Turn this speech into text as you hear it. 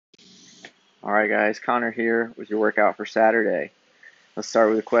All right, guys, Connor here with your workout for Saturday. Let's start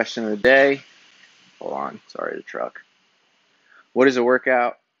with the question of the day. Hold on, sorry, the truck. What is a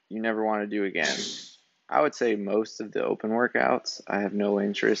workout you never want to do again? I would say most of the open workouts I have no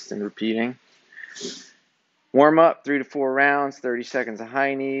interest in repeating. Warm up 3 to 4 rounds, 30 seconds of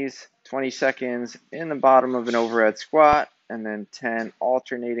high knees, 20 seconds in the bottom of an overhead squat, and then 10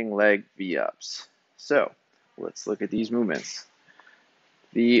 alternating leg V-ups. So let's look at these movements.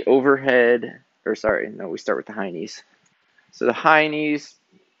 The overhead, we start with the high knees. So the high knees,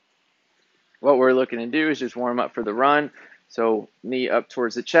 what we're looking to do is just warm up for the run. So knee up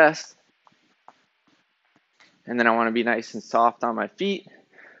towards the chest. And then I want to be nice and soft on my feet.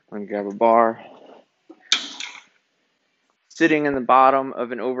 I'm going to grab a bar. Sitting in the bottom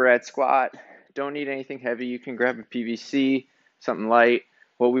of an overhead squat. Don't need anything heavy. You can grab a PVC, something light.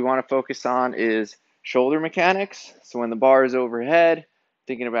 What we want to focus on is shoulder mechanics. So when the bar is overhead,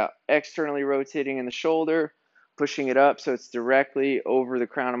 thinking about externally rotating in the shoulder, pushing it up so it's directly over the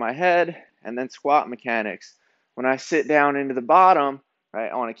crown of my head, and then squat mechanics. When I sit down into the bottom,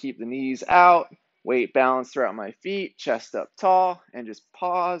 right, I want to keep the knees out, weight balanced throughout my feet, chest up tall, and just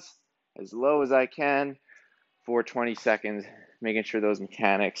pause as low as I can for 20 seconds, making sure those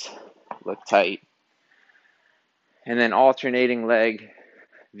mechanics look tight. And then alternating leg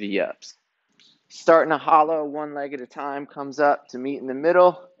V-ups. Starting a hollow, one leg at a time, comes up to meet in the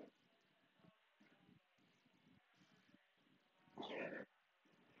middle.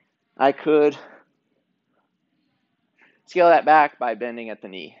 I could scale that back by bending at the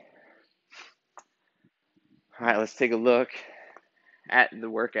knee. All right, let's take a look at the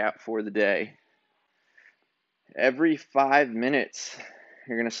workout for the day. Every 5 minutes,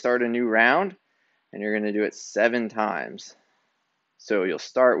 you're going to start a new round, and you're going to do it 7 times. So you'll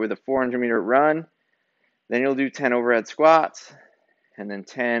start with a 400-meter run, then you'll do 10 overhead squats, and then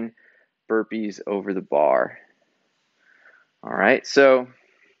 10 burpees over the bar. All right, so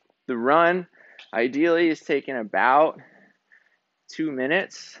the run ideally is taking about 2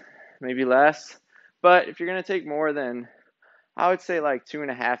 minutes, maybe less. But if you're going to take more than, I would say like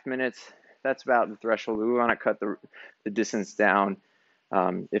 2.5 minutes, that's about the threshold. We want to cut the distance down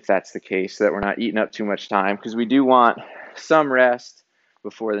if that's the case, so that we're not eating up too much time, because we do want some rest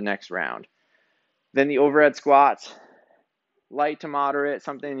before the next round. Then the overhead squats, light to moderate,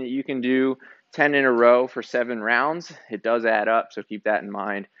 something that you can do 10 in a row for 7 rounds. It does add up, so keep that in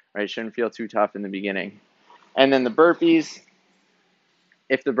mind, right? It shouldn't feel too tough in the beginning. And then the burpees,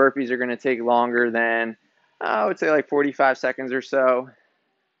 if the burpees are going to take longer than, I would say like 45 seconds or so,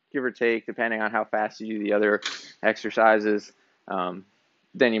 give or take, depending on how fast you do the other exercises,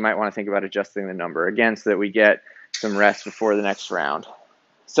 then you might want to think about adjusting the number, again, so that we get some rest before the next round.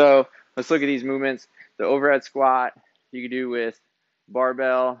 So let's look at these movements. The overhead squat, you can do with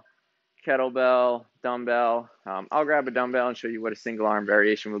barbell, kettlebell, dumbbell. I'll grab a dumbbell and show you what a single arm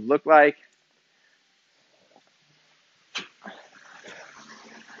variation would look like.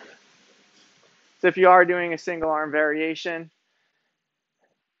 So if you are doing a single arm variation,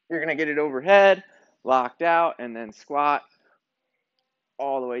 you're going to get it overhead, locked out, and then squat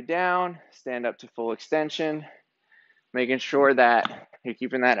all the way down, stand up to full extension, making sure that you're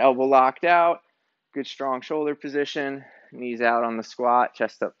keeping that elbow locked out, good strong shoulder position, knees out on the squat,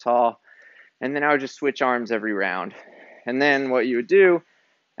 chest up tall. And then I would just switch arms every round. And then what you would do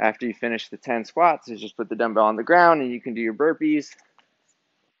after you finish the 10 squats is just put the dumbbell on the ground, and you can do your burpees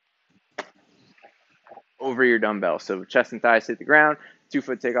over your dumbbell. So chest and thighs hit the ground,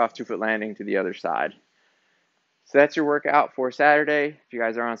 2-foot takeoff, 2-foot landing to the other side. So that's your workout for Saturday. If you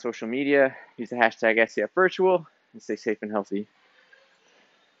guys are on social media, use the hashtag SCFVirtual and stay safe and healthy.